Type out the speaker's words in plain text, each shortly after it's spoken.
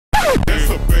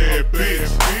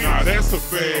that's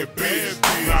a bad bitch.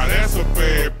 Now that's a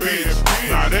bad bitch.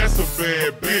 Now that's a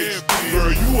bad bitch.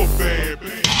 Girl, you a bad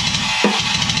bitch.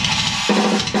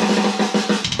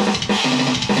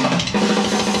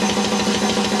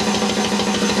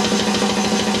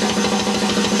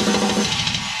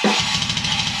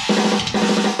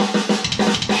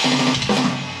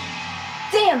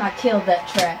 Damn, I killed that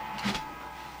trap.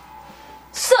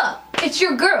 Sup? It's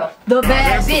your girl, the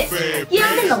bad bitch. Yeah,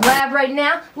 I'm in the lab right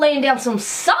now, laying down some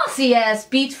saucy ass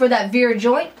beats for that Veara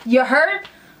joint. You heard?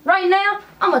 Right now,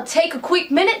 I'm gonna take a quick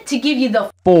minute to give you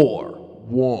the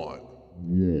 4-1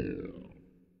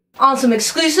 on some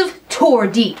exclusive tour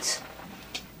deets.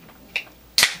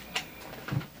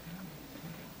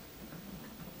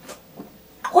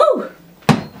 Woo!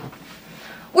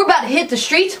 We're about to hit the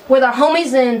streets with our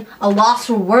homies in A Loss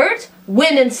for Words,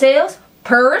 Wind and Sails,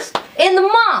 Pvris, and the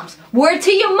moms. Word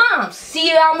to your moms.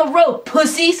 See you on the road,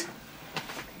 pussies.